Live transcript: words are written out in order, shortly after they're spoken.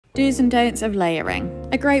Do's and don'ts of layering.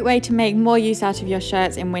 A great way to make more use out of your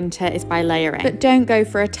shirts in winter is by layering, but don't go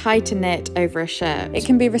for a tighter knit over a shirt. It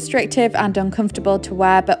can be restrictive and uncomfortable to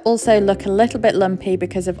wear, but also look a little bit lumpy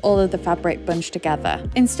because of all of the fabric bunched together.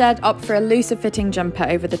 Instead, opt for a looser fitting jumper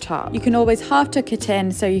over the top. You can always half tuck it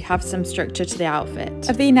in so you have some structure to the outfit.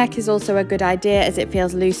 A V-neck is also a good idea as it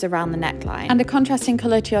feels loose around the neckline. And a contrasting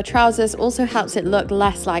colour to your trousers also helps it look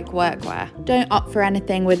less like workwear. Don't opt for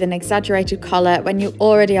anything with an exaggerated collar when you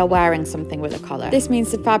already are wearing something with a collar. This means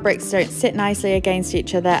the fabrics don't sit nicely against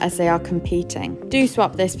each other as they are competing. Do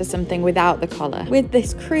swap this for something without the collar. With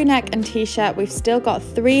this crew neck and t-shirt, we've still got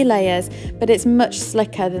 3 layers, but it's much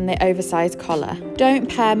slicker than the oversized collar. Don't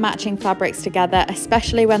pair matching fabrics together,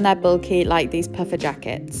 especially when they're bulky like these puffer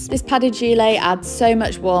jackets. This padded gilet adds so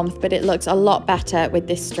much warmth, but it looks a lot better with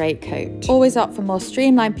this straight coat. Always opt for more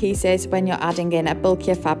streamlined pieces when you're adding in a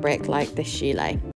bulkier fabric like this gilet.